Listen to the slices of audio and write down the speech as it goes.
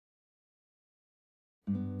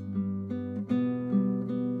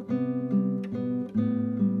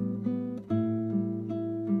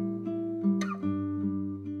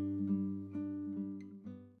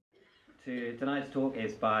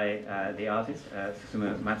is by the artist,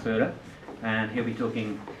 Susumu Matsuura, and he'll be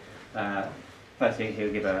talking, firstly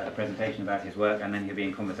he'll give a presentation about his work, and then he'll be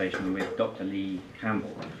in conversation with Dr. Lee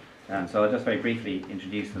Campbell. So I'll just very briefly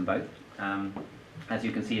introduce them both. As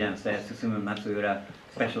you can see downstairs, Susumu Matsuura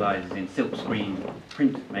specialises in silkscreen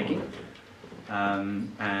printmaking,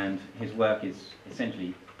 and his work is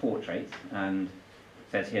essentially portraits, and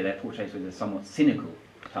it says here they're portraits with a somewhat cynical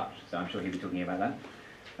touch, so I'm sure he'll be talking about that.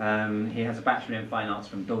 He has a Bachelor in Fine Arts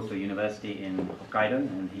from Doto University in Hokkaido,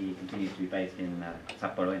 and he continues to be based in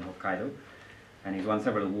Sapporo in Hokkaido. And he's won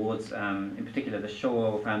several awards. In particular, the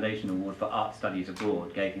Showa Foundation Award for Art Studies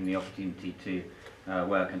Abroad gave him the opportunity to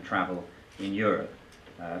work and travel in Europe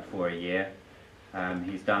for a year.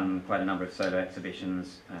 He's done quite a number of solo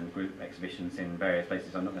exhibitions and group exhibitions in various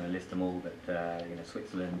places. I'm not going to list them all, but you know,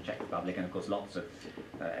 Switzerland, Czech Republic, and of course lots of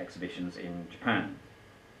exhibitions in Japan.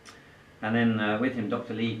 And then with him,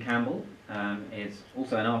 Dr. Lee Campbell is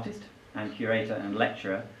also an artist and curator and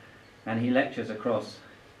lecturer, and he lectures across,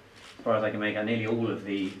 as far as I can make out, nearly all of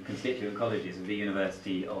the constituent colleges of the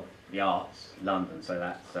University of the Arts, London. So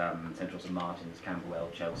that's Central St Martin's,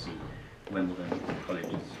 Camberwell, Chelsea, Wimbledon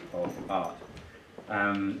colleges of art.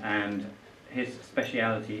 And his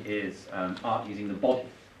speciality is art using the body,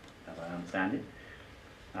 as I understand it.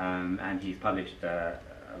 And he's published a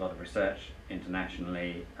lot of research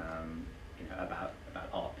internationally, you know, about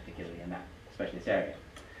art, particularly in that specialist area.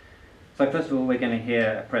 So first of all, we're going to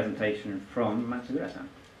hear a presentation from Matsuura-san.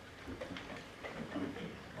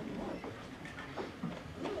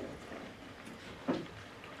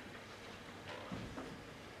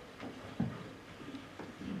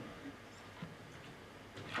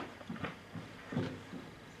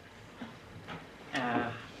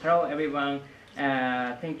 Hello everyone,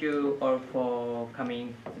 thank you all for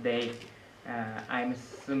coming today. I'm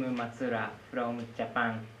Susumu Matsuura from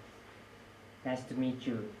Japan. Nice to meet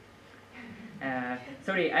you.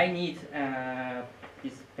 Sorry, I need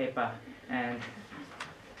this paper, and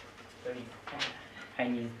sorry, I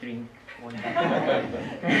need drink water.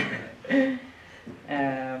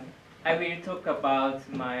 I will talk about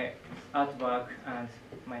my artwork and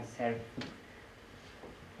myself.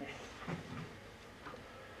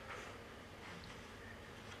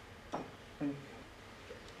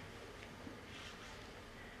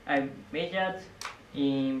 I majored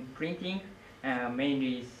in printing,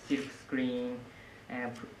 mainly silkscreen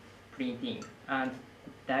printing and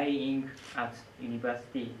dyeing at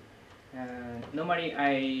university. Normally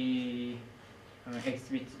I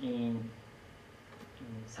exhibit in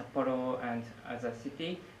Sapporo and other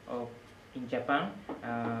city in Japan,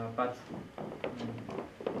 but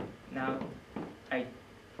now I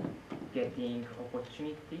getting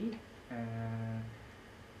opportunity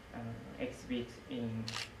exhibit in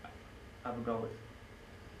abroad.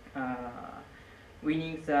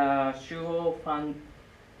 Winning the Shuo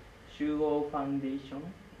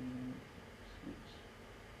Foundation,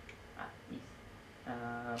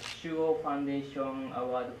 Shuo Foundation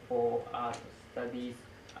Award for Art Studies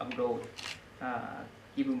Abroad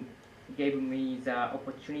gave me the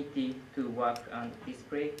opportunity to work and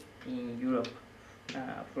display in Europe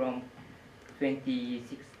from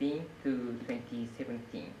 2016 to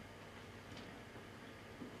 2017.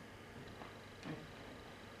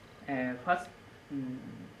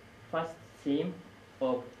 First theme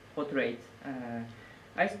of portraits.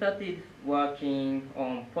 I started working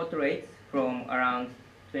on portraits from around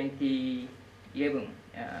 2011.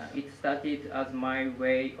 It started as my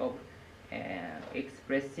way of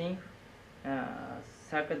expressing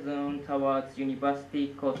sarcasm towards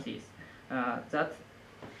university courses that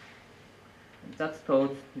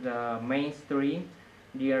taught the mainstream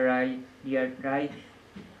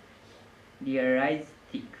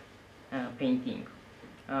realistic painting,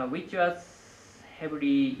 which was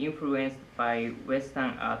heavily influenced by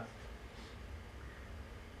Western art.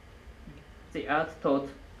 The art taught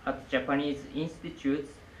at Japanese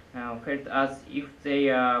institutes felt as if they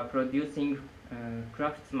are producing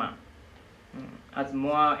craftsmen, as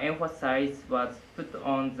more emphasis was put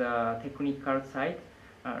on the technical side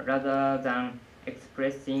rather than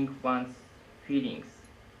expressing one's feelings.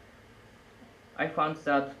 I found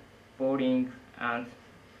that boring and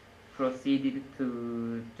proceeded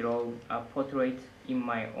to draw a portrait in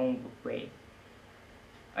my own way.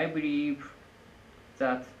 I believe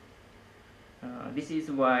that this is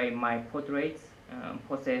why my portraits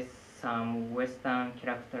possess some Western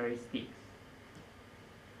characteristics.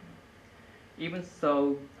 Even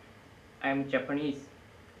so, I'm Japanese.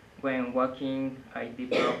 When working, I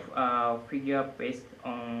develop a figure based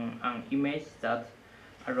on an image that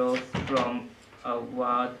arose from a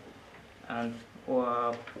word and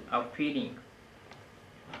or a feeling.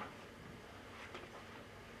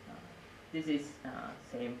 This is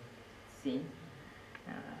same scene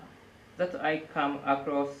that I come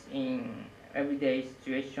across in everyday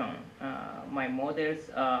situation. My models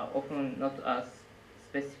are often not a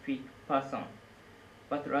specific person,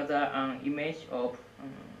 but rather an image of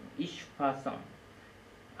each person.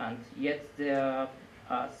 And yet there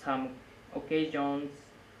are some occasions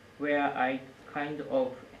where I kind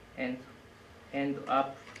of end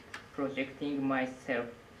up projecting myself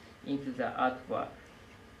into the artwork.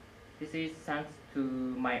 This is thanks to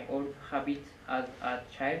my old habit as a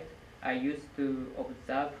child. I used to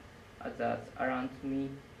observe others around me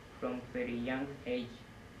from very young age.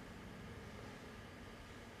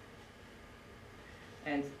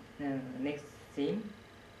 And next scene,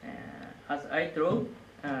 as I draw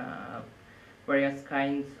various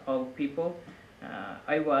kinds of people,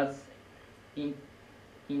 I was in,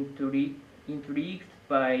 intrigued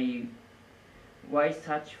by why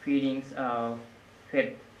such feelings are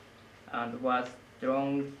felt and was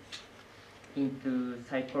drawn into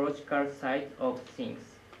psychological side of things,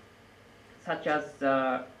 such as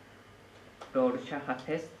the Rorschach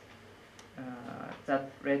test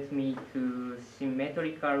that led me to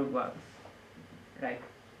symmetrical works like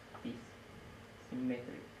this,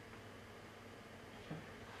 symmetry.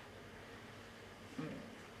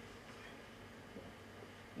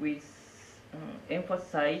 With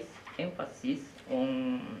emphasis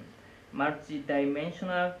on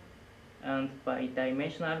multidimensional and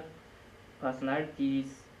bidimensional personalities,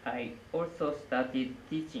 I also started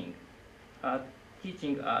teaching art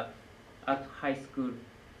at high school.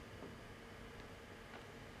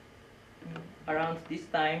 Around this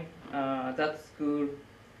time, that school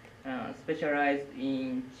specialized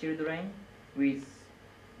in children with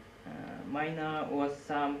minor or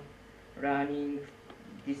some learning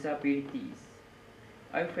disabilities.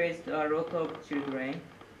 I faced a lot of children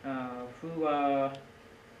who were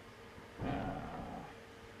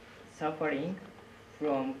suffering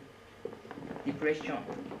from depression,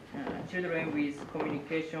 children with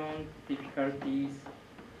communication difficulties,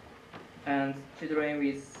 and children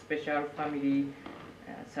with special family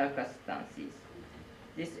circumstances.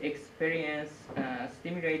 This experience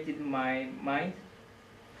stimulated my mind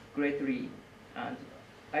greatly, and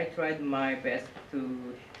I tried my best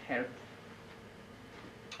to help.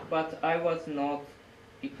 But I was not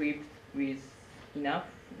equipped with enough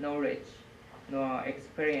knowledge nor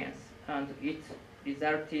experience, and it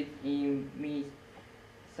resulted in me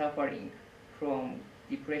suffering from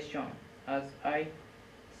depression as I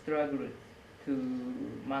struggled to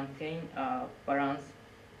maintain a balance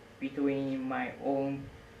between my own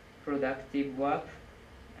productive work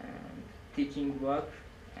and teaching work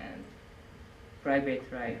and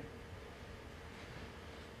private life.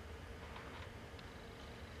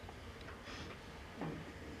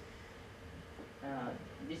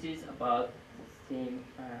 This is about the theme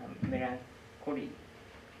melancholy.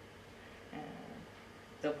 Uh,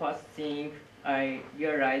 the first thing I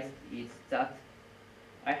realized is that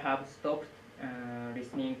I have stopped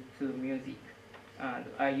listening to music. And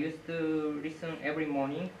I used to listen every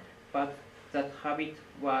morning, but that habit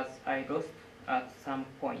was I lost at some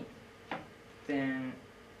point. Then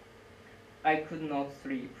I could not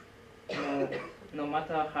sleep, no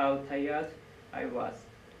matter how tired I was.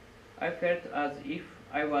 I felt as if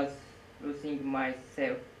I was losing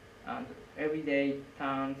myself, and every day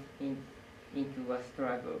turned into a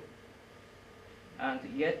struggle. And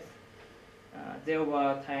yet, there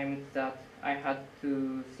were times that I had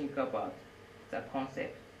to think about the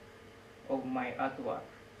concept of my artwork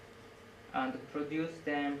and produce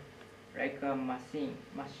them like a machine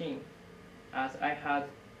as I had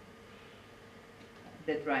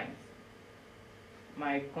deadlines.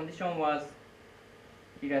 My condition was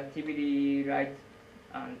relatively light,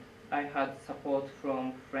 and I had support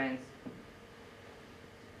from friends.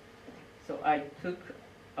 So I took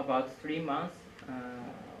about 3 months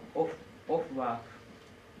off work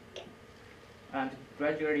and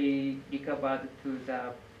gradually recovered to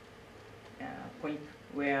the point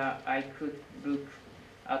where I could look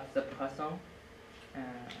at the person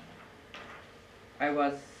I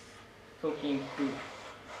was talking to.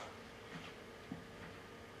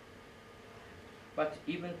 But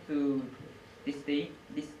even to this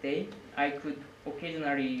day, I could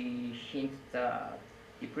occasionally hint the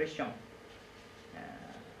depression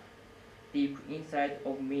deep inside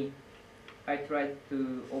of me. I tried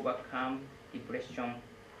to overcome depression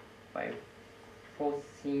by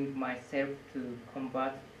forcing myself to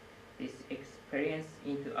convert this experience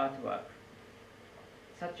into artwork,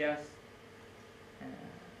 such as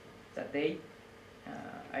the day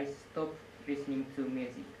I stopped listening to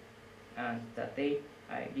music, and the day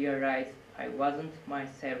I realized I wasn't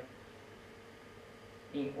myself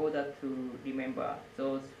in order to remember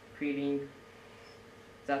those feelings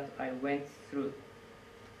that I went through.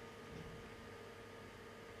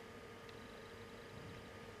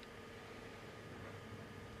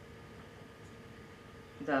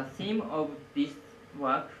 The theme of this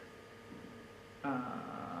work,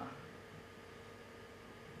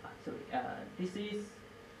 this is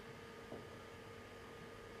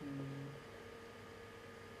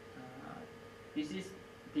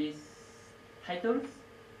this titles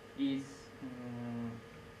is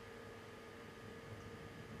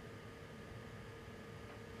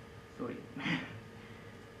sorry.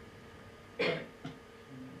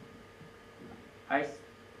 I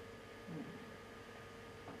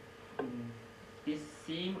this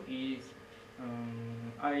theme is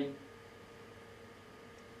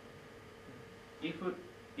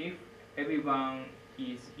if everyone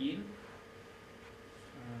is ill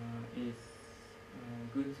is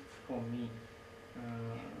good for me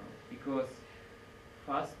because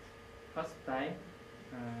first time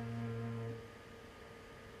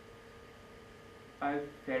I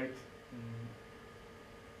felt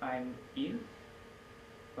I'm ill,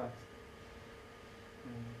 but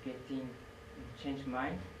getting change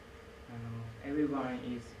mind. Everyone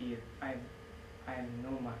is ill. I'm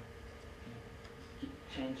normal.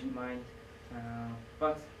 Change mind,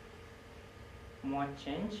 but more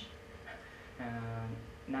change.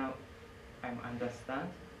 Now I'm understand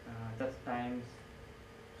that times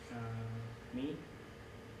me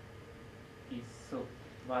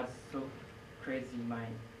was so crazy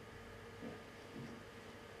mind.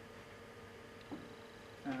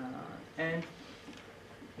 And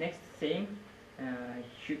next thing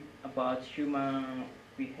about human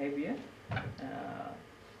behavior.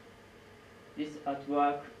 This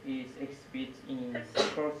artwork is exhibited in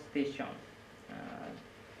Sapporo Station.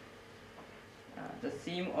 The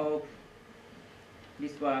theme of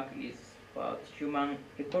this work is about human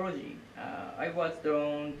ecology. I was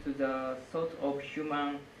drawn to the thought of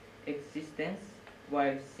human existence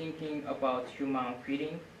while thinking about human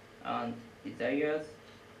feelings and desires.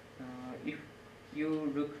 If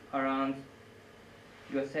you look around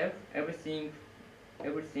yourself, everything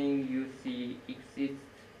you see exists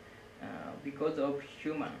because of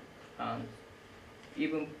human, and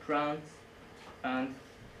even plants and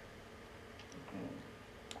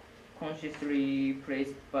consciously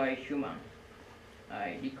placed by human.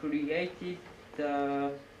 I recreated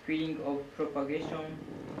the feeling of propagation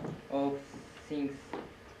of things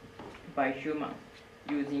by human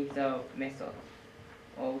using the method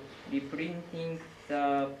of reprinting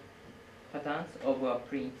the patterns of a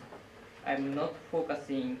print. I'm not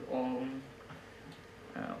focusing on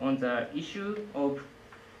the issue of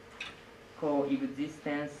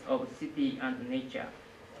coexistence of city and nature,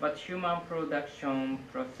 but human production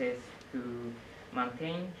process to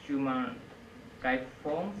maintain human life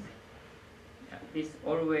forms. This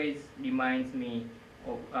always reminds me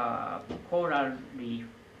of coral reef,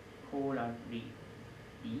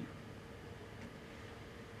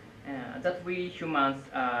 that we humans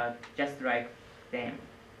are just like them.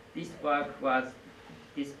 This work was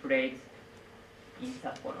displayed in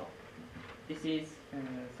Sapporo. This is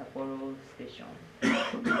Sapporo Station,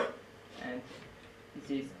 and this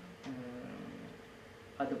is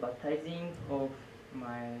advertising of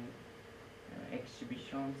my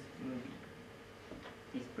exhibitions movie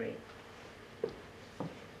display.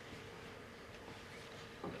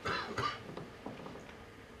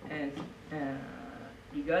 And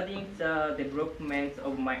regarding the development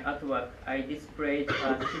of my artwork, I displayed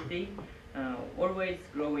a city always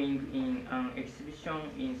growing in an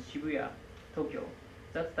exhibition in Shibuya, Tokyo.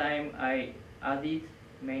 That time I added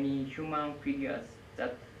many human figures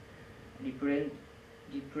that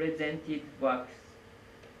represented works.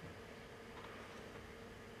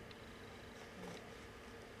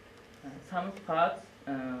 Some parts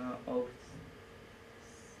of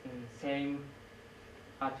same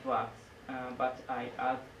artworks, but I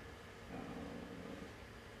add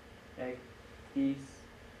like this,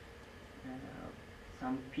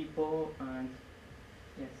 some people and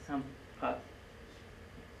yes, some parts.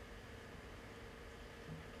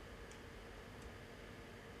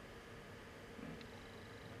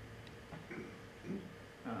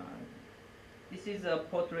 This is a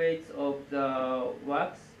portrait of the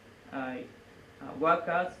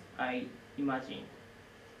workers I imagine.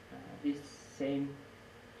 This same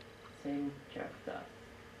character.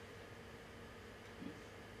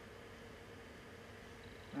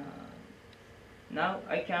 Now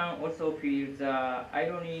I can also feel the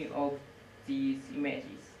irony of these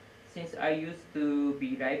images, since I used to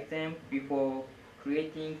be like them before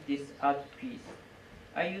creating this art piece.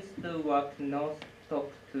 I used to work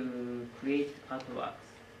stopped to create artworks.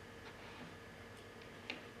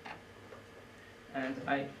 And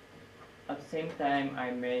at the same time,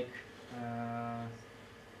 I make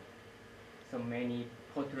so many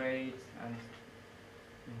portraits and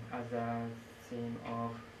other theme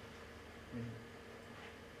of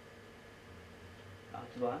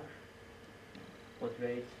artwork.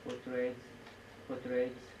 Portraits.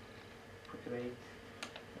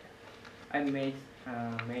 I made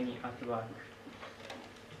many artwork.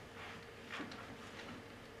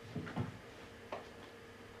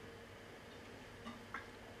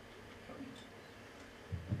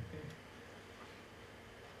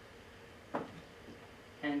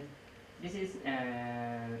 And this is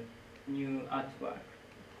a new artwork.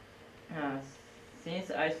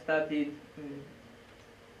 Since I started,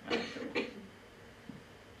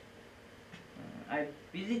 I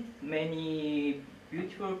visit many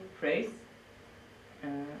beautiful places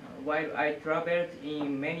while I traveled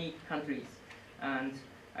in many countries, and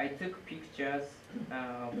I took pictures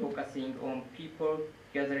focusing on people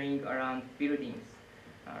gathering around buildings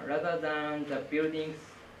rather than the buildings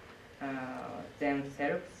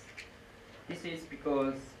themselves. This is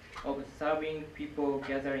because observing people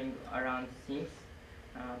gathering around things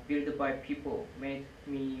built by people made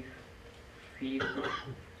me feel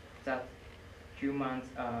that humans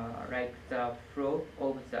are like the flow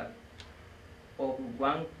of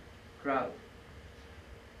one crowd.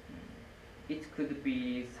 It could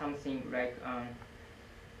be something like an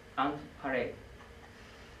ant parade.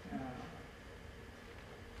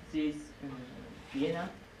 This is Vienna,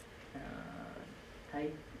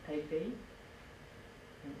 Taipei,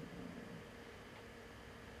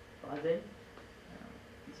 Basel.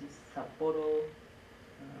 This is Sapporo,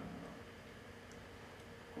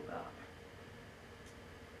 Koga.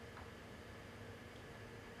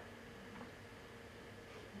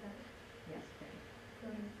 Yes,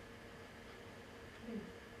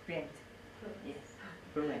 Firenze. Yes,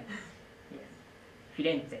 Florence. Yes,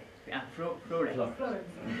 Firenze. Florence.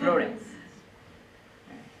 Florence.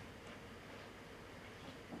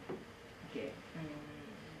 Okay.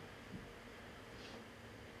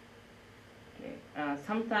 Okay.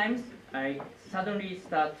 Sometimes I suddenly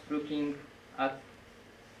start looking at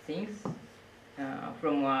things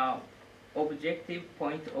from an objective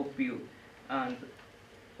point of view, and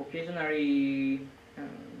occasionally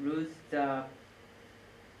lose the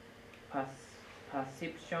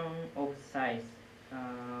perception of size.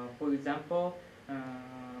 For example,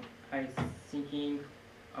 I thinking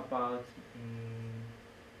about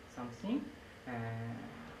something,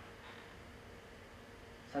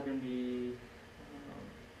 suddenly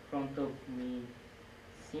front of me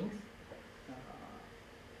things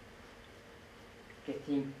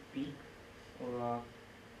getting big or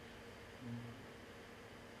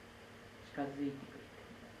近づいてくる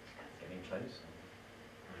Getting close.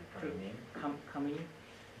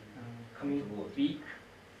 coming big,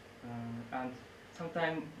 and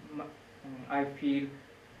sometimes I feel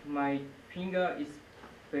my finger is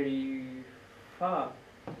very far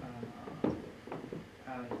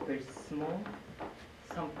and very small.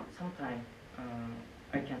 Sometimes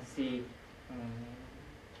I can see.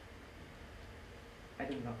 I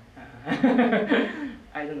don't know.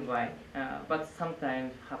 I don't know why, but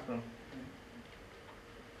sometimes happen.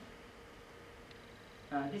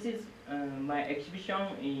 This is my exhibition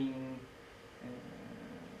in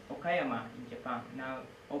Okayama in Japan, now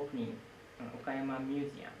opening Okayama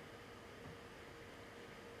Museum.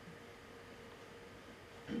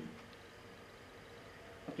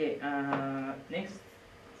 Okay, next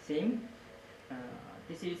thing.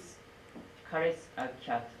 This is Caress a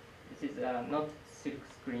Cat. This is not silk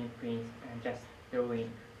screen print, just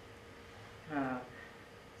drawing.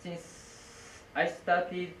 Since I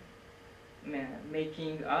started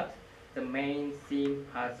making art, the main theme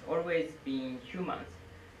has always been humans,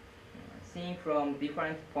 seen from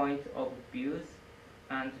different points of views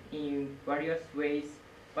and in various ways,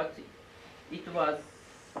 but it was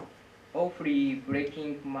awfully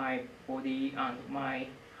breaking my body and my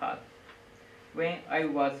heart. When I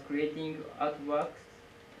was creating artworks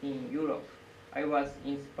in Europe, I was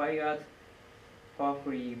inspired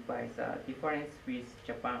powerfully by the difference with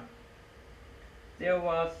Japan. There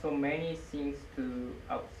were so many things to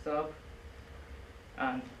observe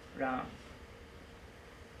and learn.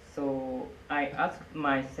 So I asked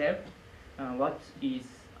myself, what is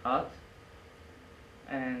art?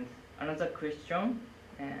 And another question,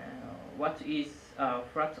 what is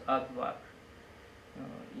flat artwork?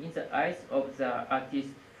 In the eyes of the artist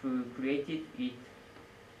who created it.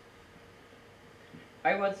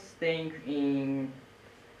 I was staying in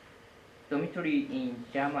dormitory in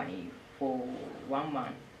Germany for 1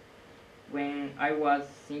 month when I was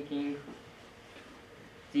thinking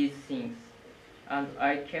these things, and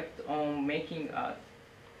I kept on making art.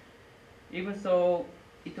 Even so,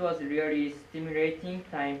 it was really stimulating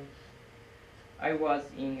time. I was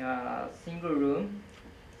in a single room,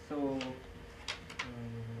 so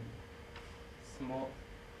small,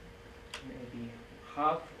 maybe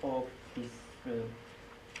half of this room,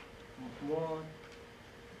 more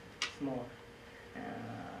small.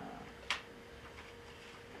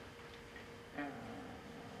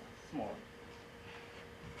 Small.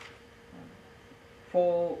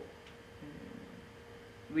 Four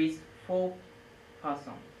with 4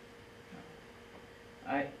 person.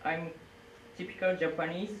 I'm typical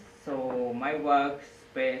Japanese, so my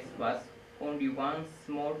workspace was only one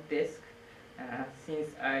small desk,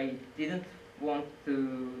 since I didn't want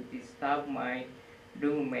to disturb my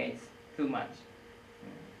roommates too much.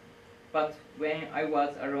 But when I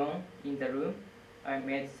was alone in the room, I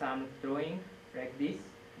made some drawing like this,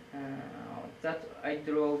 that I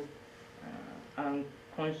draw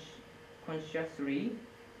unconsciously.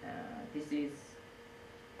 This is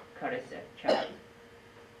Rorschach cat.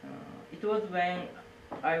 It was when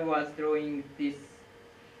I was drawing this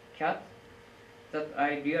cat that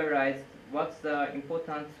I realized what's the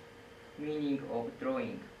important meaning of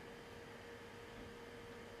drawing.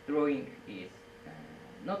 Drawing is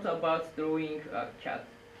not about drawing a cat,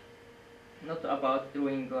 not about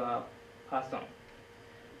drawing a person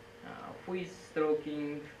who is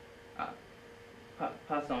stroking a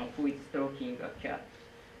person who is stroking a cat,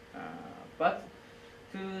 but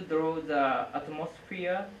to draw the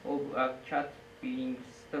atmosphere of a cat being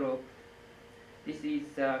stroked. This is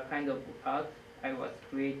the kind of art I was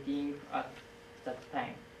creating at that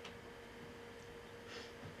time.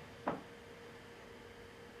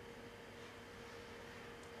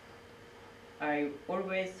 I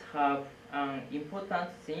always have an important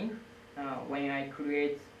thing when I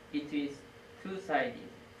create. It is two-sided,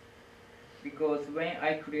 because when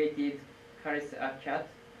I created Caress a Cat,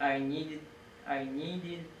 I needed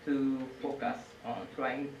to focus on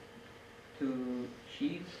trying to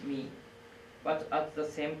heal me, but at the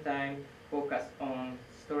same time focus on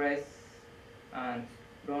stress and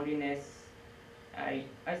loneliness. I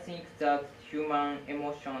think that human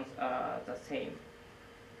emotions are the same.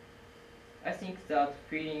 I think that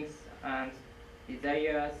feelings and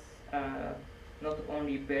desires are not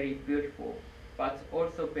only very beautiful, but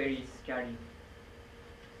also very scary.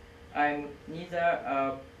 I'm neither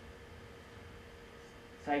a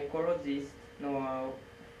psychologist nor a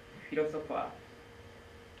philosopher.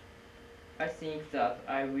 I think that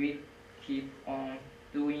I will keep on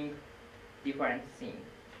doing different things,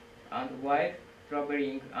 and while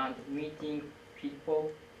traveling and meeting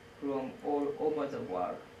people from all over the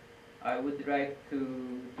world, I would like to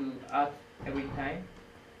do art every time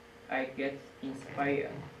I get inspired.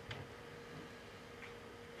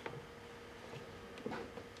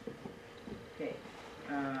 Okay,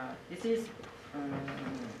 this is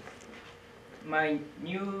my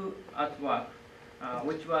new artwork,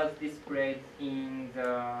 which was displayed in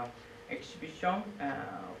the exhibition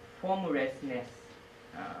Formlessness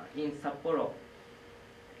in Sapporo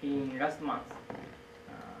in last month.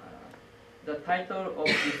 The title of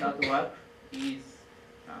this artwork is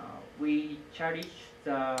We Cherish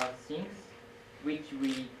the Things Which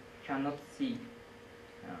We Cannot See.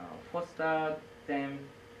 Foster them,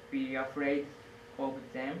 be afraid of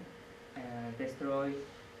them, destroy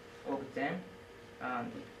of them,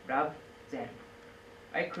 and love them.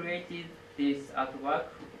 I created this artwork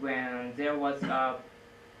when there was a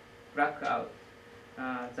blackout.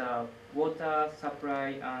 The water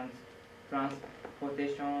supply and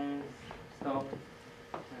transportation stopped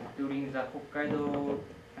during the Hokkaido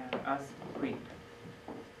earthquake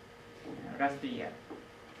last year.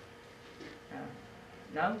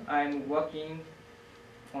 Now I'm working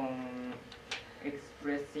on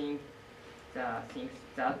expressing the things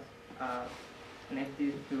that are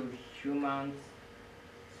connected to humans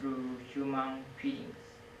through human feelings.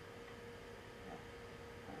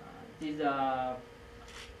 These are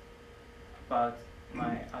about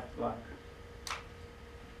my artwork.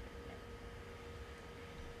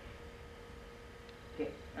 Okay.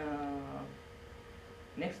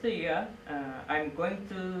 Next year, I'm going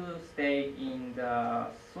to stay in the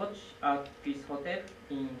Swatch Art Peace Hotel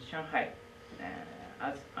in Shanghai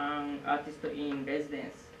as an artist in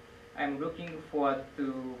residence. I'm looking forward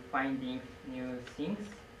to finding new things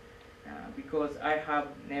because I have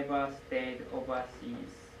never stayed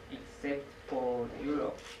overseas except for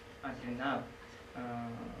Europe until now.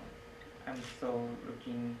 I'm so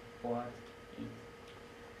looking forward to it.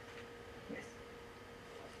 Yes.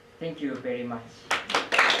 Thank you very much.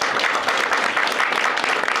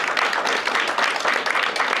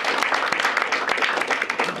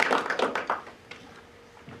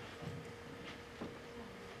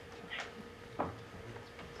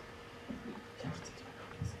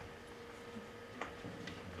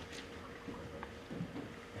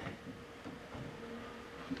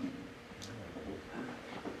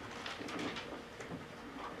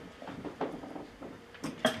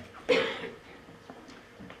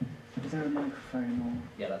 Is there a microphone or?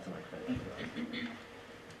 Yeah, that's a microphone.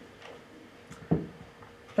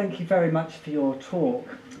 Thank you very much for your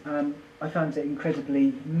talk. I found it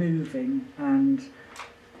incredibly moving, and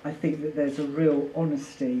I think that there's a real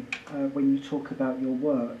honesty when you talk about your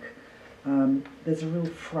work. There's a real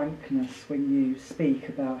frankness when you speak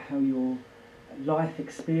about how your life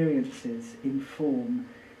experiences inform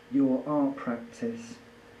your art practice.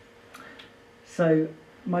 So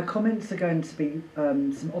my comments are going to be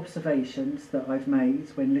some observations that I've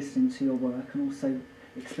made when listening to your work and also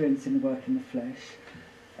experiencing the work in the flesh.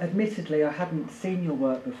 Admittedly, I hadn't seen your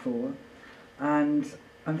work before, and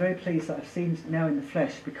I'm very pleased that I've seen it now in the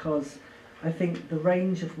flesh, because I think the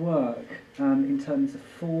range of work in terms of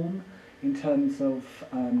form, in terms of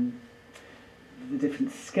the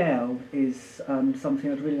different scale, is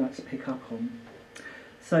something I'd really like to pick up on.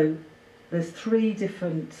 So there's three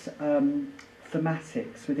different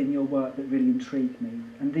thematics within your work that really intrigue me,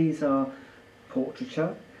 and these are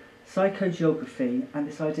portraiture, psychogeography, and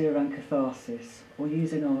this idea around catharsis, or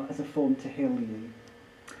using art as a form to heal you.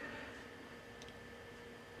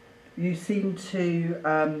 You seem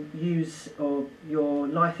to use, or your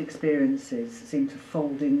life experiences seem to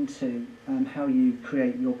fold into how you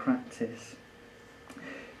create your practice.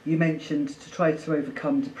 You mentioned to try to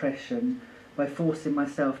overcome depression by forcing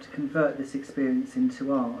myself to convert this experience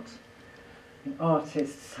into art.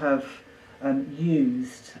 Artists have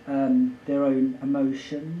used their own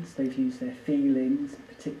emotions, they've used their feelings,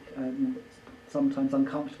 sometimes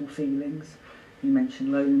uncomfortable feelings. You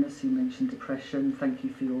mentioned loneliness, you mentioned depression. Thank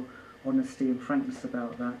you for your honesty and frankness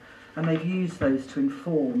about that. And they've used those to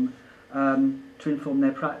inform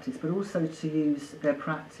their practice, but also to use their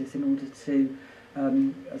practice in order to,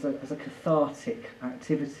 as a cathartic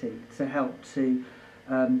activity, to help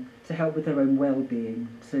with their own well-being,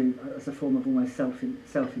 as a form of almost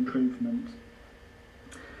self-improvement.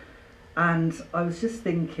 And I was just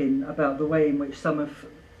thinking about the way in which some of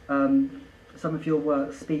your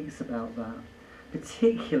work speaks about that,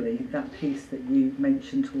 particularly that piece that you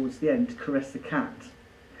mentioned towards the end, Caress the Cat.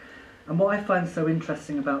 And what I find so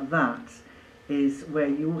interesting about that is where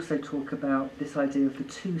you also talk about this idea of the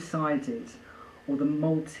two-sided, or the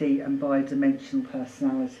multi and bi-dimensional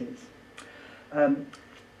personalities.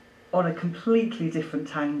 On a completely different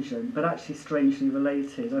tangent, but actually strangely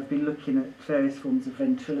related, I've been looking at various forms of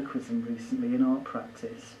ventriloquism recently in art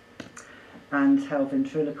practice, and how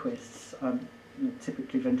ventriloquists,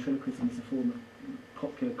 typically ventriloquism is a form of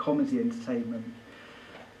popular comedy entertainment,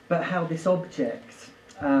 but how this object,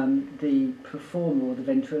 the performer or the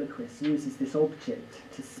ventriloquist, uses this object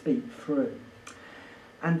to speak through.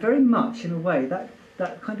 And very much, in a way, that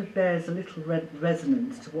kind of bears a little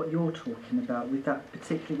resonance to what you're talking about, with that,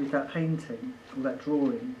 particularly with that painting or that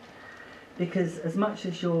drawing. Because as much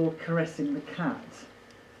as you're caressing the cat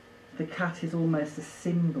is almost a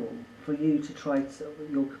symbol for you to try to,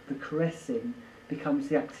 the caressing becomes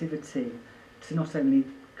the activity to not only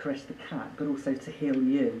caress the cat, but also to heal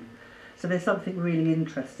you. So there's something really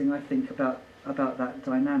interesting, I think, about that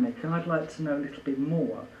dynamic, and I'd like to know a little bit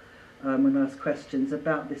more when I ask questions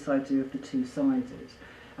about this idea of the two-sided,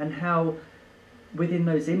 and how within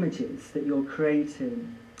those images that you're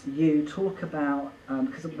creating, you talk about,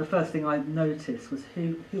 because the first thing I noticed was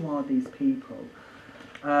who are these people?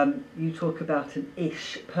 You talk about an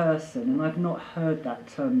ish person, and I've not heard that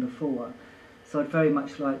term before, so I'd very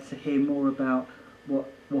much like to hear more about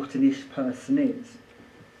what an ish person is.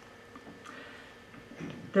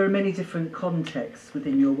 There are many different contexts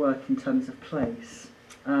within your work in terms of place.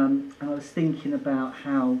 And I was thinking about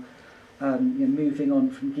how, moving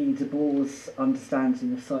on from Guy Debord's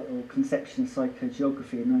understanding of or conception of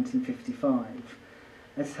psychogeography in 1955,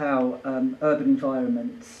 as how urban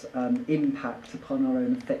environments impact upon our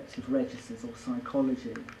own affective registers or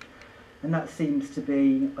psychology. And that seems to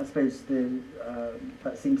be, I suppose,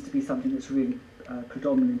 that seems to be something that's really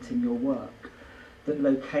predominant in your work. That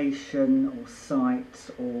location or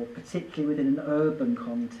site, or particularly within an urban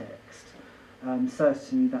context,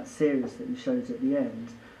 certainly that series that you showed at the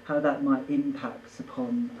end, how that might impact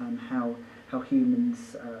upon how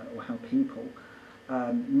humans or how people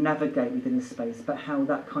navigate within a space, but how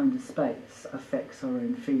that kind of space affects our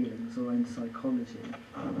own feelings, our own psychology.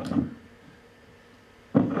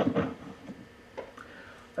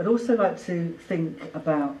 I'd also like to think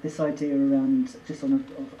about this idea around, just on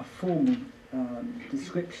a formal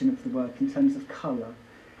description of the work in terms of colour,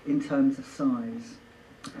 in terms of size.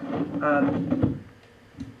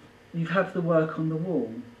 You have the work on the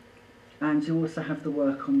wall, and you also have the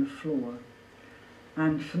work on the floor.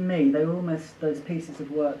 And for me, they were almost, those pieces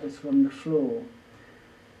of work that were on the floor,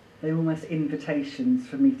 they were almost invitations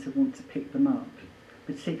for me to want to pick them up.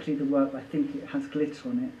 Particularly the work, I think it has glitter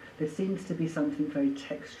on it. There seems to be something very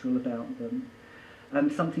textural about them,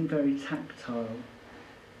 something very tactile.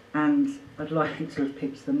 And I'd like to have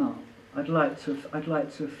picked them up. I'd like to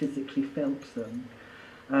have physically felt them,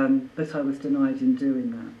 but I was denied in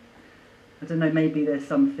doing that. I don't know, maybe there's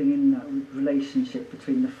something in that relationship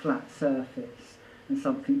between the flat surface and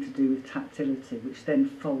something to do with tactility, which then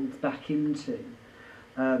folds back into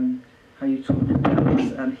how you talk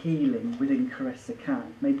about healing within Caress a Cat.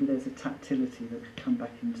 Maybe there's a tactility that could come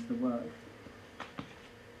back into the work.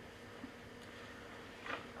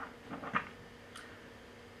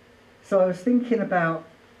 So I was thinking about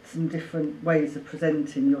some different ways of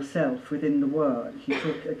presenting yourself within the work. You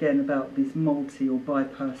talk again about these multi or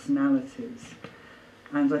bi-personalities,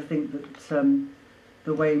 and I think that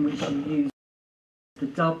the way in which you use the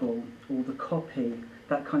double or the copy,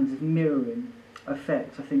 that kind of mirroring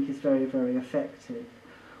effect, I think is very, very effective.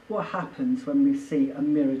 What happens when we see a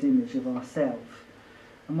mirrored image of ourselves?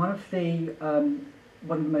 And one of the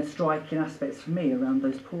most striking aspects for me around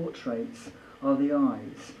those portraits are the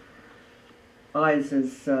eyes. Eyes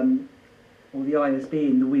as, or the eye as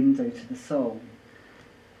being the window to the soul.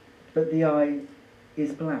 But the eye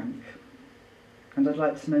is blank. And I'd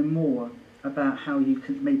like to know more about how you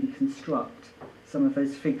can maybe construct some of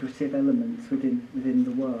those figurative elements within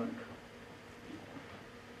the work.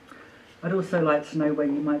 I'd also like to know where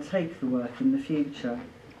you might take the work in the future.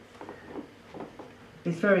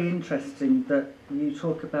 It's very interesting that you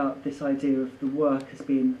talk about this idea of the work as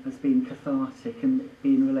being cathartic and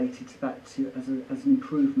being related back to as an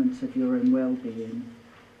improvement of your own well-being.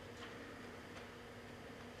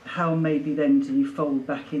 How maybe then do you fold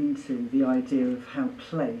back into the idea of how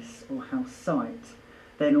place or how sight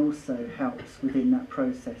then also helps within that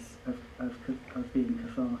process of being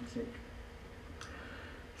cathartic?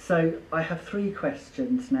 So I have 3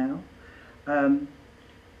 questions now.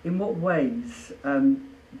 In what ways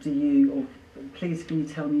do you, or please can you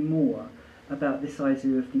tell me more about this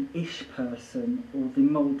idea of the ish person or the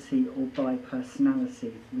multi or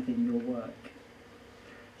bi-personality within your work?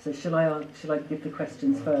 So shall I give the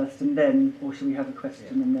questions first and then, or shall we have a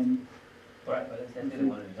question and then? All right, well, let's do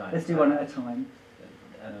one at a time. Let's do one at a time.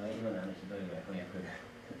 今の話どれぐらい翻訳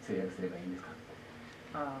通訳すればいいんですか？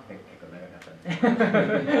結構長かったんです。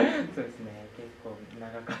そうですね、結構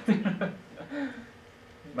長かった。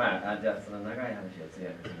まあ、じゃあその長い話を通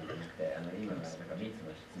訳するんじゃなくて、今のなんか3つ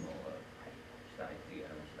の質問をしたいという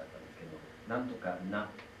話だったんですけど、なんとか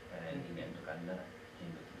な人間とかな人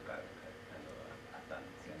物とかあったん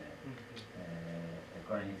ですよね。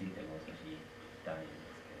これについてもう少し聞きたいんです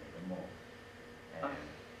けれども、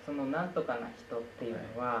そのなんとかな人っていう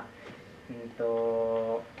のは、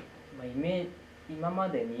今ま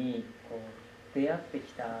でにこう出会って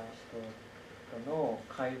きた人との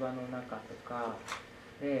会話の中とか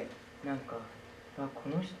で、なんかこ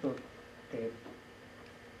の人って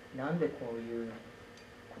なんでこういう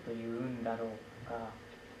こと言うんだろうとか、なん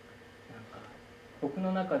か僕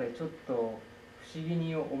の中でちょっと不思議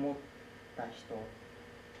に思った人っ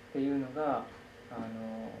ていうのがなん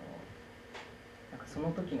かそ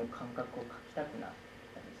の時の感覚を書きたくなっ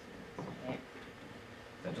たりするんですよね。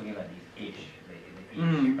So talking about these ish, the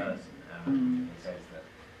ish person, he says that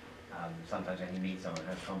sometimes when you meet someone,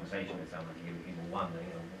 has a conversation with someone, you will wonder,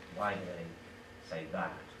 why do they say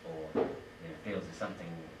that, or feels there's something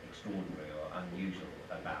extraordinary or unusual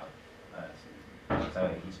about a person.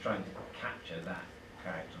 So he's trying to capture that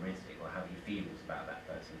characteristic or how he feels about that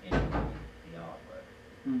person in the artwork.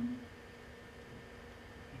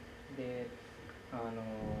 で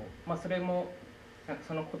それもなんか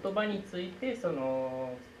その言葉についてそ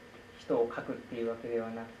の人を書くっていうわけで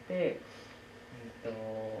はなくて、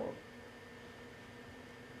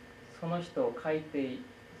その人を書いて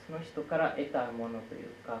その人から得たものという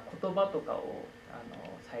か言葉とかを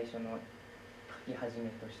最初の書き始め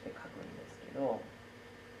として書くんですけど、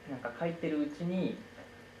なんか書いてるうちに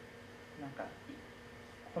なんか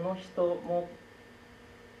この人も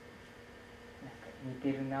なんか似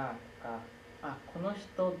てるなとか、この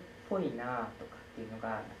人っぽいなとかっていうのが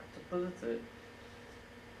なんかちょっとずつ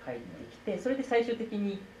入ってきて、それで最終的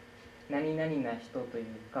に何々な人という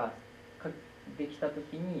かできた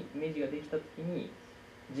時に、イメージができた時に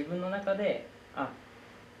自分の中で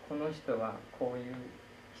この人はこういう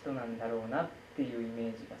人なんだろうなっていうイメ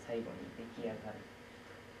ージが最後に出来上がる。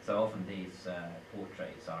So often these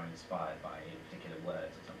portraits are inspired by particular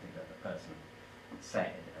words or something that the person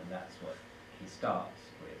said, and that's what he starts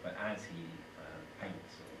with. But as he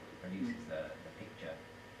paints or produces the picture,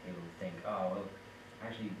 he will think, oh, well,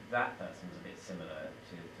 actually that person's a bit similar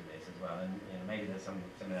to this as well, and maybe there's some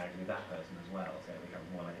similarity with that person as well, so it becomes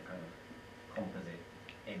more like a kind of composite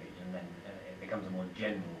image, and then it becomes a more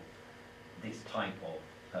general, this type of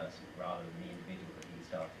person rather than the individual that he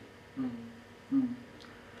started.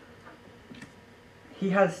 He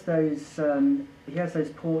has those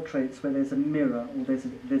portraits where there's a mirror or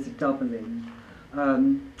there's a doubling.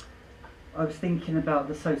 I was thinking about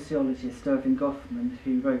the sociologist Irving Goffman,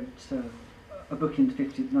 who wrote a book in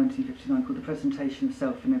 1959 called The Presentation of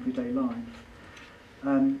Self in Everyday Life.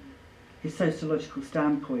 His sociological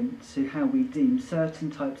standpoint to how we deem certain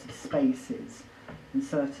types of spaces and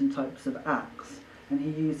certain types of acts, and he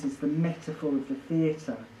uses the metaphor of the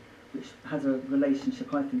theatre, which has a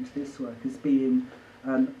relationship, I think, to this work as being,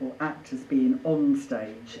 or act as being on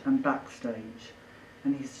stage and backstage.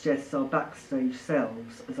 And he suggests our backstage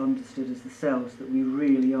selves as understood as the selves that we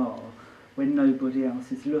really are when nobody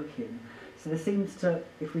else is looking. So there seems to,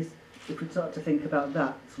 if we start to think about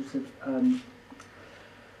that sort of,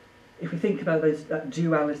 if we think about that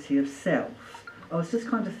duality of self, I was just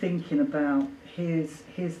kind of thinking about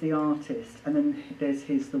here's the artist, and then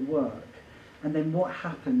there's the work, and then what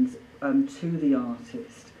happens to the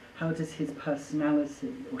artist? How does his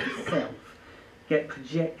personality or his self get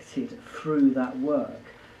projected through that work?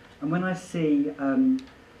 And when I see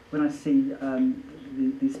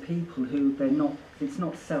these people who it's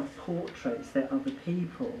not self-portraits, they're other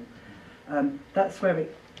people. That's where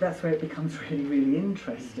it becomes really, really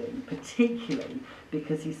interesting, particularly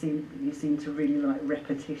because you seem to really like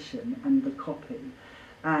repetition and the copy.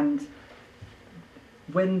 And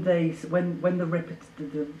when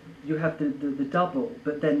you have the double,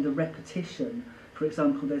 but then the repetition. For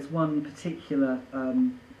example, there's one particular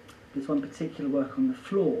work on the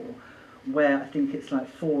floor where I think it's like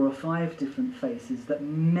 4 or 5 different faces that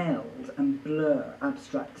meld and blur,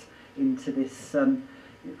 abstract into this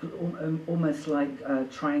almost like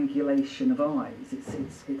triangulation of eyes.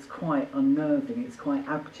 It's quite unnerving. It's quite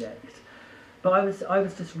abject. But I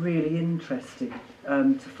was just really interested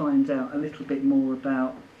to find out a little bit more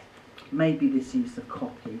about maybe this use of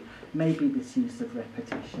copy, maybe this use of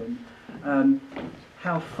repetition.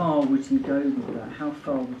 How far would you go with that? How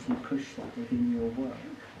far would you push that within your work?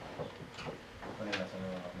 これはその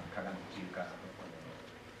鏡というか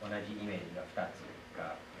同じイメージが2つ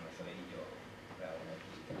かそれ以上が同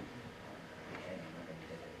じ部屋の中に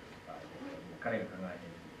出てる場合で、彼が考えて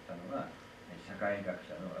いたのは社会学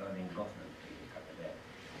者のアービン・ゴフマンという方で、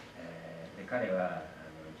彼は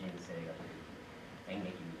人生学演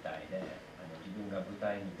劇みたいで自分が舞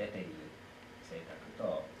台に出ている性格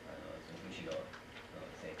とその後ろの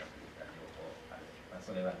性格が両方ある、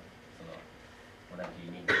それはその同じ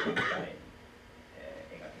人間みたいに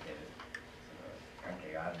描けてるその関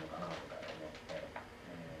係があるのかなとか思って、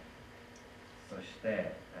そし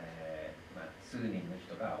て、数人の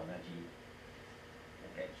人が同じ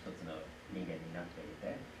一つの人間になってい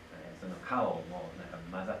て、その顔もなんか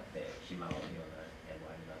混ざってしまうような絵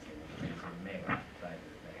もありますけども、その目がだい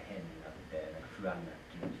ぶなんか変になってなんか不安な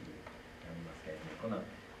気持ちになりますけれども、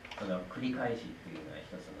その繰り返しっていうのは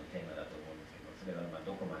一つのテーマだと思うんですけど、それは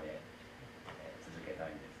どこまで続けた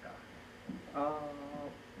いんですか？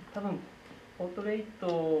多分ポートレート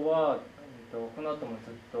は、この後も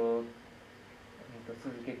ずっと、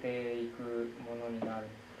続けていくものになる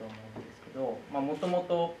と思うんですけど、もとも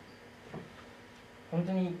と本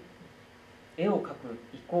当に絵を描く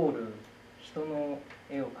イコール人の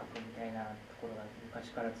絵を描くみたいなところが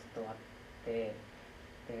昔からずっとあって、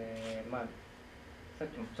でさっ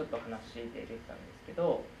きもちょっと話で出てたんですけ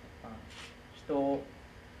ど、人を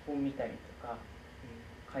見たりとか、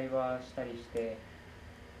会話したりして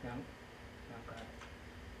なんか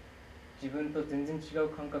自分と全然違う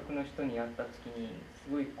感覚の人に会った時にす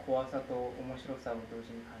ごい怖さと面白さを同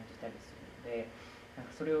時に感じたりするので、なん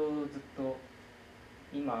かそれをずっと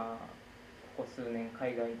今ここ数年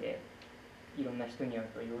海外でいろんな人に会う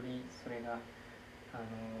とよりそれが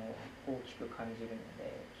大きく感じるの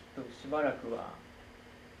で、きっとしばらくは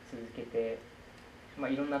続けて、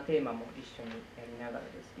いろんなテーマも一緒にやりながら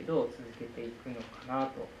ですけど続けていくのかな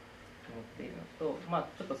と思ってっているのと、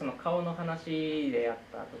ちょっとその顔の話であっ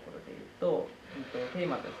たところでいうと、テー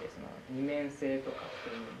マとしてその二面性とかって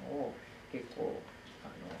いうのを結構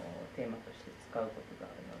テーマとして使うことが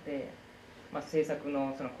あるので、制作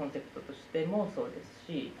のそのコンセプトとしてもそうです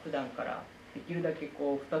し、普段からできるだけ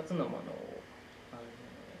こう2つのものを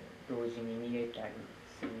同時に見れたり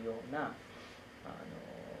するような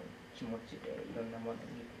気持ちでいろんなものを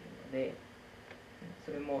見ているので、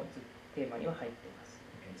それもテーマには入っています。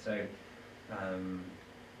Okay, so, well,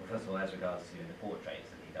 first of all, as regards to the portraits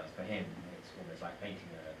that he does, for him, it's almost like painting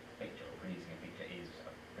a picture or producing a picture is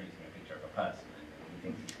producing a picture of a person, and he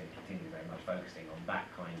thinks he's going to continue very much focusing on that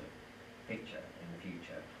kind of picture in the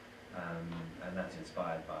future, and that's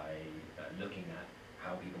inspired by looking at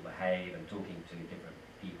how people behave and talking to different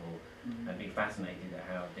people and being fascinated at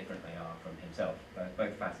how different they are from himself,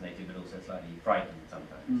 both fascinated but also slightly frightened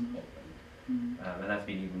sometimes of them. And that's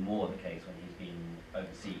been even more the case when he's been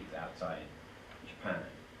overseas, outside Japan.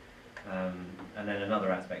 And then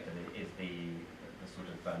another aspect of it is the sort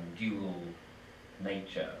of dual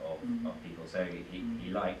nature of people. So he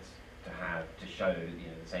likes to show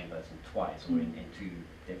the same person twice or in two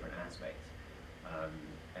different aspects.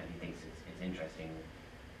 And he thinks it's interesting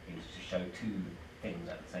to show two things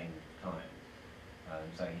at the same time.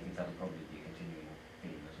 So he thinks that'll probably be a continuing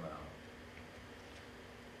theme as well.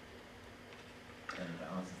 And that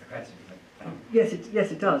answers the question.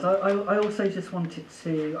 Yes, it does. I also just wanted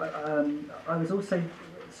to. I was also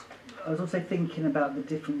thinking about the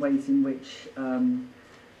different ways in which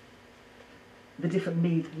the different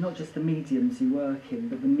not just the mediums you work in,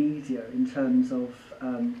 but the media in terms of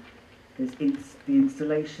there's the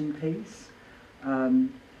installation piece.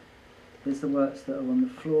 There's the works that are on the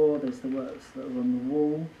floor. There's the works that are on the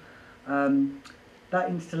wall. That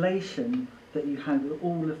installation that you have with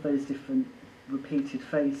all of those different repeated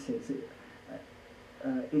faces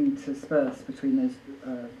interspersed between those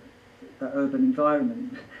that urban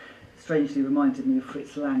environment strangely reminded me of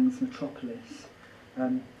Fritz Lang's Metropolis,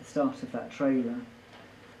 the start of that trailer,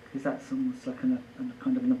 because that's almost like a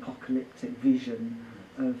kind of an apocalyptic vision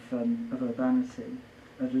of urbanity,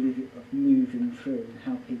 of moving through, and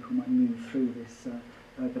how people might move through this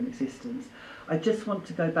urban existence. I just want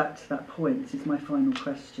to go back to that point. This is my final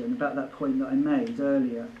question about that point that I made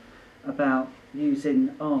earlier about using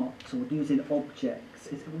art or using objects.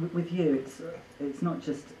 With you, it's not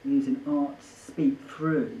just using art to speak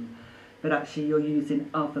through, but actually you're using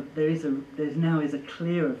other. There's now a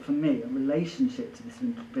clearer, for me, a relationship to this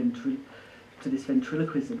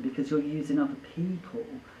ventriloquism, because you're using other people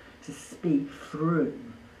to speak through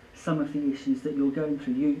some of the issues that you're going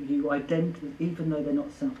through. You even though they're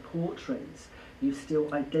not self-portraits, you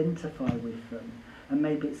still identify with them, and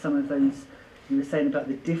maybe it's some of those. You were saying about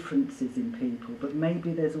the differences in people, but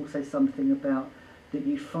maybe there's also something about that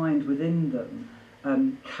you find within them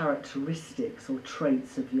characteristics or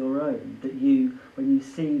traits of your own that you, when you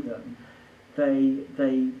see them, they're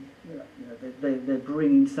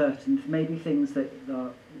bringing certain maybe things that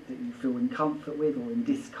you feel in comfort with or in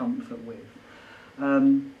discomfort with.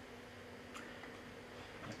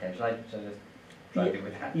 Okay, shall I just try to do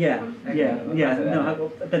with that? Yeah. No,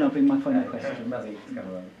 then I'll bring my final question. まずいくつか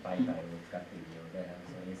の媒体を使っているようで、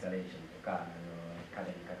そのインスタレーションとか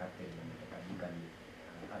壁にかかっているものとか床に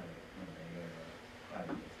あるものがいろいろあ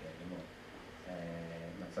るんですけれども、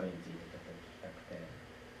それについてちょっと聞きたくて、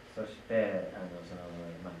そして大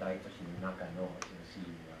都市の中のシー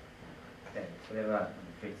ンがあって、それは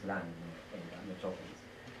フリッツ・ランの映画のチョークに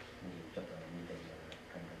ちょっと似ているような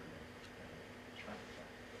感覚でしました。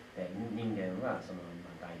で、人間はその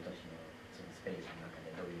大都市のそのスペースの中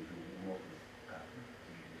でどういうふうに動くかと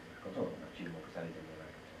いうことを注目されているのでは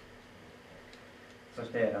ないかと。そ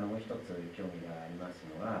してもう一つ興味があります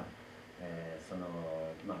のは、ア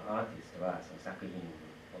ーティストはその作品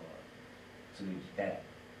を通じて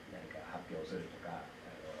何か発表するとか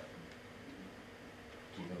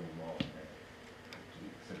気分を発揮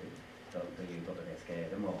するということですけ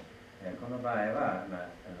れども、この場合は、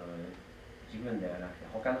自分ではなくて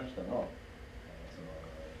他の人のその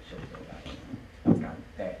症状が使っ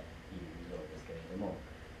ているようですけれども、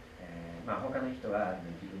他の人は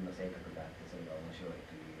自分の性格があってそれが面白い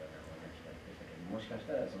というようなお話だったけども、もしかし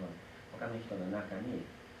たらその他の人の中に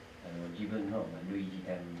自分の類似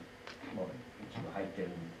点も一部入って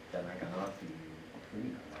るんじゃないかなというふう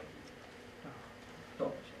に考えていると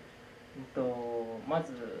おっしゃいました。ま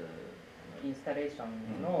ずインスタレーショ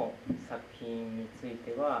ンの作品につい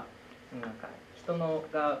ては、なんか人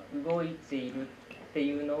が動いているって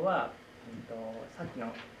いうのは、さっき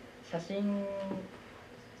の写真、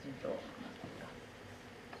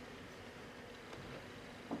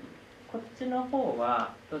こっちちの方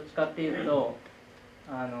はどっちかっていうと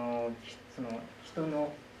その人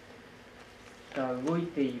のが動い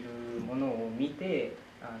ているものを見て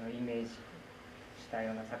イメージした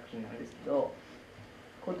ような作品なんですけど、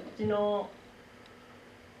こっちの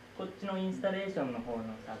インスタレーションの方の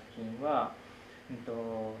作品は、なん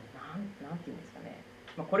ていうんですかね、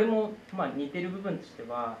まあ、これもまあ似てる部分として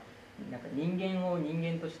はなんか人間を人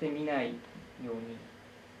間として見ないように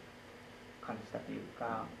感じたという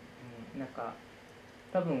か、なんか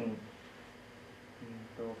多分、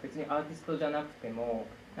別にアーティストじゃなくても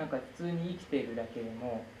なんか普通に生きているだけで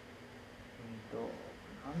も、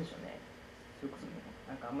なんでしょうね、それこそ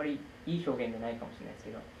なんかあんまりいい表現でないかもしれないです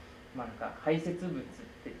けど、まあなんか排泄物っ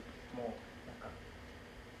てもうなんか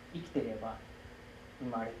生きてれば生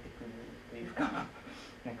まれてくるというか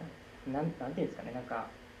なんていうんですかね、なんか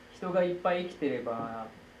人がいっぱい生きてれば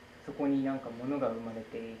そこになんか物が生まれ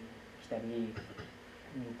てきたり、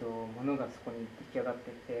物がそこに出来上がっ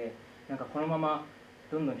てってなんかこのまま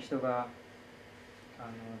どんどん人が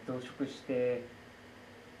増殖して、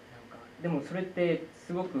なんかでもそれって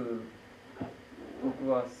すごく僕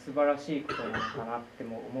は素晴らしいことなのかなって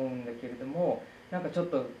も思うんだけれども、なんかちょっ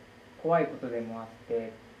と怖いことでもあっ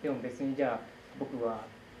て、でも別にじゃあ僕は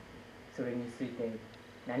それについて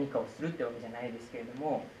何かをするってわけじゃないですけれど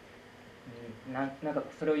も、なんか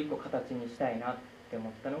それを一個形にしたいなって思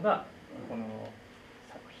ったのがこの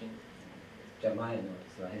作品。じゃあ前の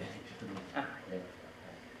スライドにちょっとあ、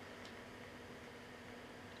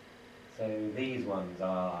So these ones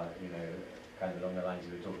are, kind of along the lines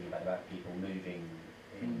you were talking about people moving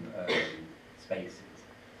in urban spaces.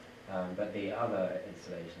 But the other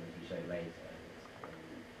installation that you showed later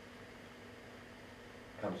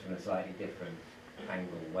comes from a slightly different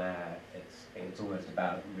angle, where it's almost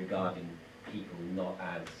about regarding people not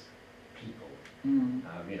as people.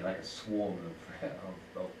 Like a swarm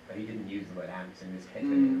of he didn't use the word ants in this case,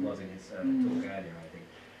 but it was in his talk earlier, I think.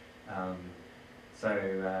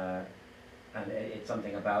 And it's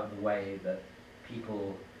something about the way that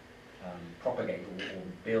people propagate or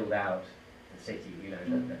build out the city, that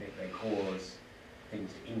they cause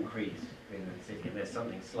things to increase within the city. And there's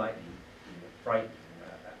something slightly frightening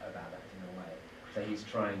about that in a way. So he's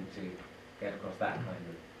trying to get across that kind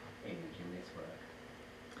of image in this work.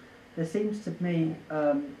 There seems to me,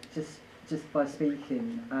 just by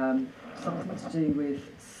speaking, something to do with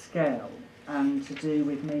scale and to do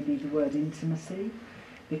with maybe the word intimacy,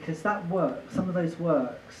 because that work, some of those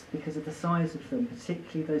works, because of the size of them,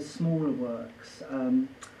 particularly those smaller works,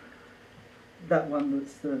 that one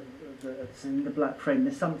that's in the black frame,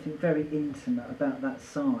 there's something very intimate about that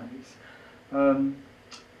size. And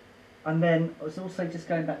then I was also just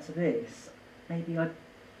going back to this, maybe I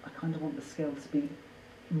kind of want the scale to be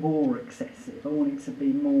more excessive. I want it to be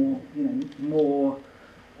more, more,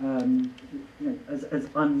 as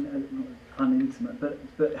unintimate,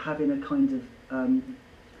 but having a kind of,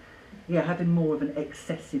 having more of an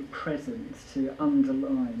excessive presence to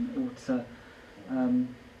underline or to,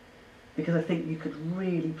 because I think you could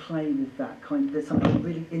really play with that kind. There's something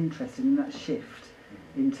really interesting in that shift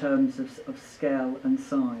in terms of scale and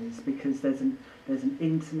size, because there's an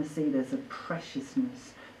intimacy, there's a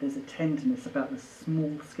preciousness, there's a tenderness about the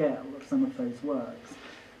small scale of some of those works.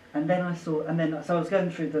 And then so I was going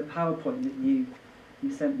through the PowerPoint that you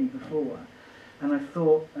sent me before, and I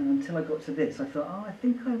thought, and until I got to this, I thought, I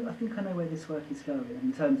think I know where this work is going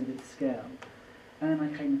in terms of its scale. And then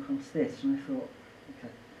I came across this, and I thought,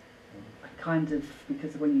 okay, I kind of,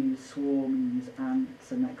 because when you use swarm, you use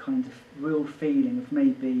ants, and that kind of real feeling of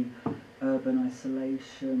maybe urban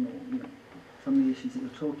isolation, or some of the issues that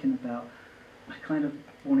you're talking about, I kind of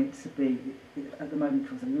want it to be, at the moment it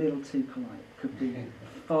feels a little too polite, could be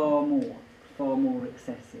far more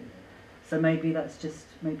excessive. So maybe that's just,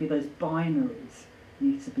 maybe those binaries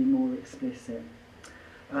need to be more explicit.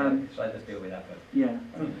 Shall I just deal with that first? Yeah.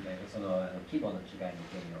 その規模の違いに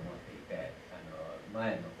興味を持っていて、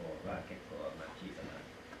前の方は結構小さな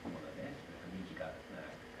もので、短な、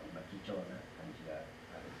貴重な感じが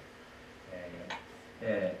ある。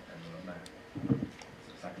で、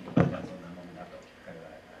作品がそんなものだと彼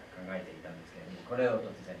は考えていたんですけれども、これを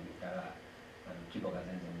突然見たら規模が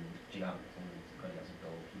全然違うんですね。これがずっと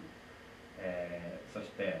大きい。そし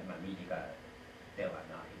て、短では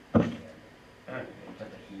ない、ちょっ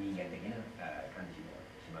と非人間的な感じも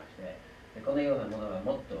しまして、でこのようなものは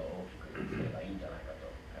もっと大きくすればいいんじゃないかと、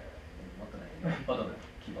もっとよっぽどの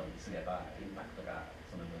規模にすればインパクトが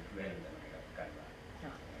その分増えるんじゃないかと彼は。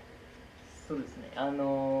そうですね。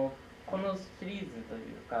このシリーズと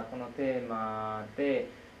いうかこのテーマで、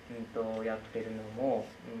やってるのも、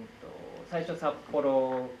最初札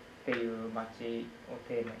幌っていう街を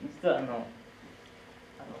テーマに、実は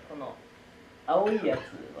この青いやつ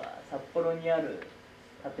は札幌にある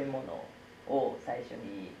建物を最初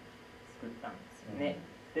に作ったんですよね。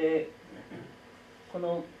でこ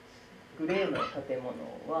のグレーの建物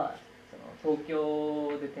はその東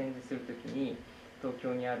京で展示するときに東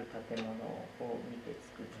京にある建物を見て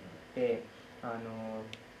作って、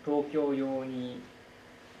東京用に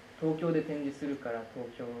東京で展示するから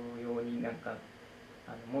東京用になんか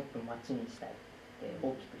もっと街にしたいって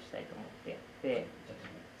大きくしたいと思ってやって。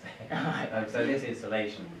So this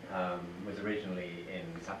installation was originally in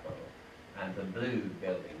Sapporo, and the blue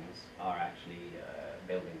buildings are actually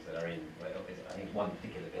buildings that are in, well, I think one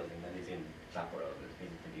particular building that is in Sapporo that's been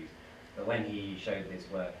produced. But when he showed this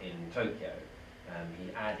work in Tokyo,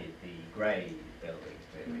 he added the grey buildings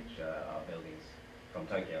to it, which are buildings from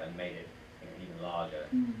Tokyo, and made it even larger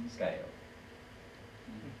scale.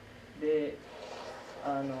 で、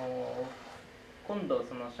今度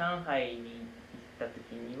その上海に行った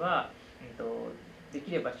時には、で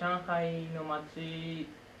きれば上海の街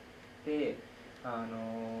で、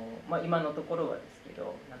今のところはですけ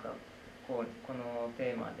ど、なんかこの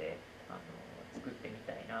テーマで作ってみ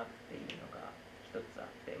たいなっていうのが一つあっ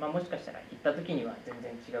て、もしかしたら行った時には全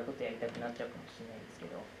然違うことやりたくなっちゃうかもしれないですけ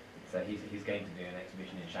ど。So he's going to do an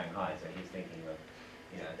exhibition in Shanghai, so he's thinking of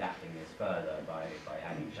adapting this further by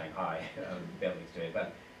adding Shanghai buildings to it.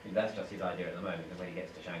 But that's just his idea at the moment, and when he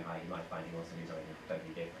gets to Shanghai, he might find he wants to do something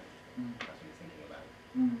totally different. That's what he's thinking about.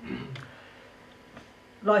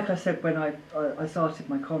 Like I said when I started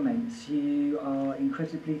my comments, you are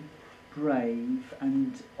incredibly brave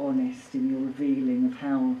and honest in your revealing of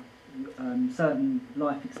how certain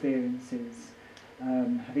life experiences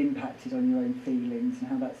have impacted on your own feelings and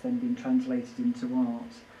how that's then been translated into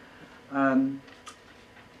art. And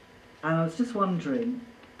I was just wondering,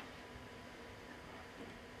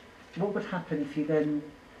 what would happen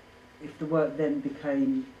if the work then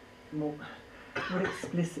became more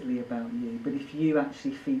explicitly about you, but if you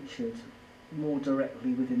actually featured more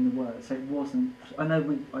directly within the work, so it wasn't, I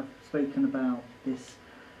know I've spoken about this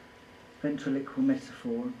ventriloquial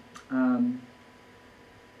metaphor. I'm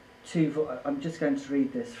just going to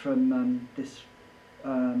read this from this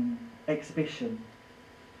exhibition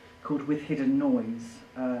called With Hidden Noise,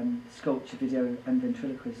 Sculpture, Video and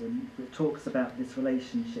Ventriloquism, that talks about this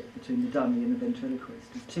relationship between the dummy and the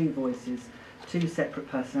ventriloquist. There's two voices, two separate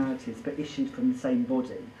personalities, but issued from the same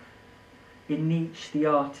body. In each, the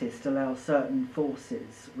artist allows certain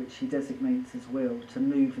forces, which he designates as will, to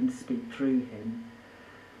move and speak through him.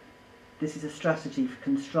 This is a strategy for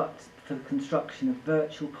the construction of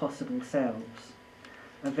virtual possible selves.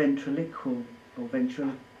 A ventriloquial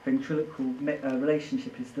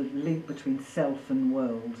relationship is the link between self and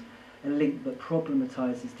world, a link that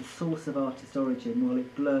problematises the source of artist origin while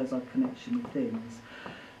it blurs our connection with things.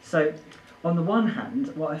 So, on the one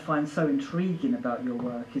hand, what I find so intriguing about your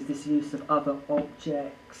work is this use of other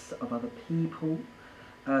objects, of other people,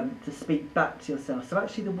 to speak back to yourself. So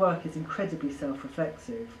actually the work is incredibly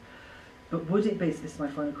self-reflexive. But would it be, so this is my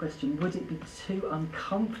final question, would it be too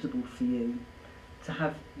uncomfortable for you to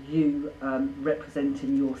have you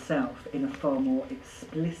representing yourself in a far more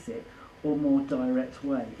explicit or more direct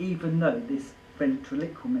way, even though this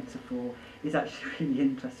ventriloquial metaphor is actually really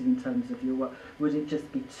interesting in terms of your work? Would it just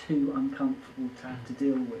be too uncomfortable to have to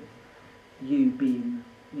deal with you being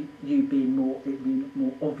more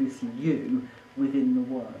obviously you within the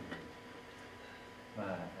work?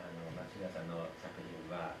 松浦さんの作品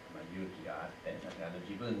は、勇気があって、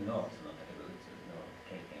自分の例えば宇宙の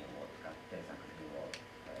経験を使って作品を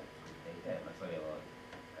作っていて、それを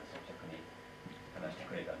率直に話して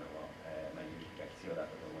くれたのも、勇気が必要だっ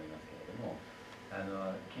たと思いますけれども、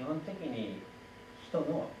基本的に人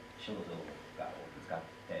の肖像画を使っ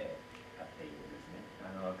てやっているんですね。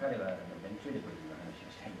彼はベンチュリブズの話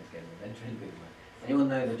をしたいんですけれども、ベンチュリブズはAnyone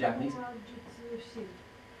know the Japanese?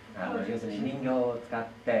 要するに人形を使っ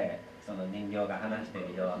てその人形が話して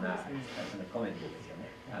いるようなそのコメディですよ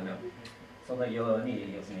ね。そのよう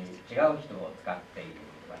に要するに違う人を使っている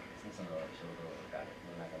わけですね、その肖像画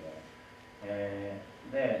の中で。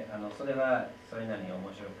で、それはそれなりに面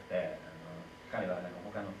白くて、彼は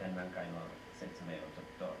他の展覧会の説明をち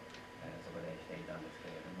ょっと、そこでしていたんです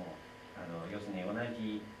けれども、要するに同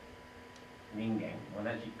じ人間、同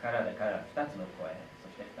じ体から2つの声、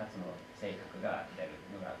そして2つの性格が出る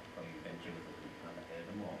のがこういうベンチュールなんだけれ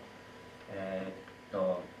ども、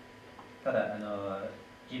ただ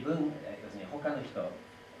自分、要するに他の人の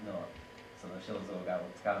その肖像画を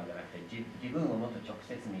使うんじゃなくて、自分をもっと直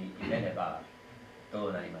接に入れればど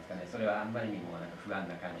うなりますかね。それはあんまりにも不安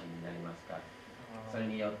な感じになりますか。それ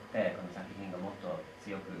によってこの作品がもっと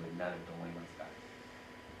強くなると思いますか？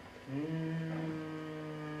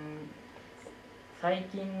最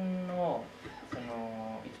近のそ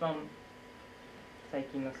の一番最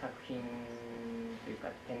近の作品というか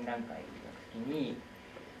展覧会の時に、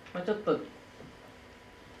ちょっと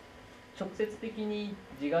直接的に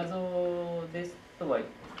自画像ですとはいう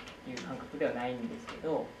感覚ではないんですけ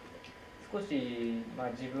ど、少し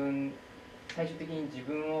最終的に自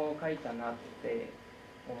分を描いたなって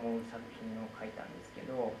思う作品を描いたんですけ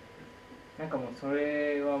ど、なんかもうそ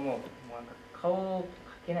れはもうなんか顔を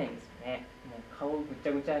描けないんですよね。もう顔ぐち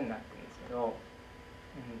ゃぐちゃになってるんですけど、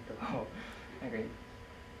なんか、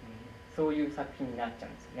そういう作品になっちゃう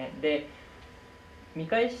んですよね。で、見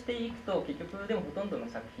返していくと結局でもほとんどの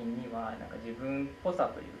作品にはなんか自分っぽさ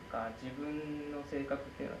というか自分の性格っ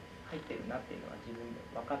ていうのは入ってるなっていうのは自分で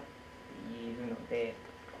分かっているので、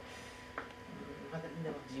で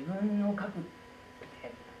も自分を描くっ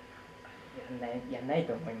てやんない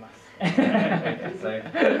と思います。So,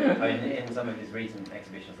 in some of his recent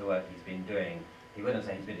exhibitions of work he's been doing, he wouldn't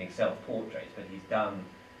say he's been doing self-portraits, but he's done,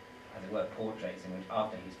 as it were, portraits in which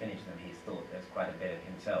after he's finished them he's thought there's quite a bit of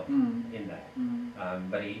himself in there.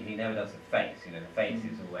 But he never does the face, you know, the face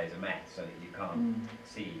is always a mess so that you can't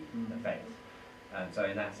see the face. And so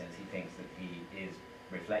in that sense he thinks that he is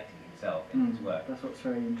reflecting himself in his work. That's what's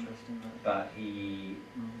very interesting. But he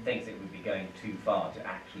thinks it would be going too far to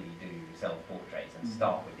actually do self-portraits and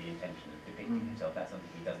start with the intention of depicting himself. That's something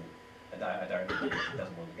he doesn't, I don't think he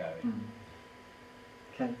doesn't want to go in.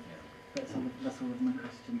 Okay, Yeah. that's all of my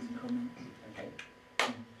questions and comments. Okay.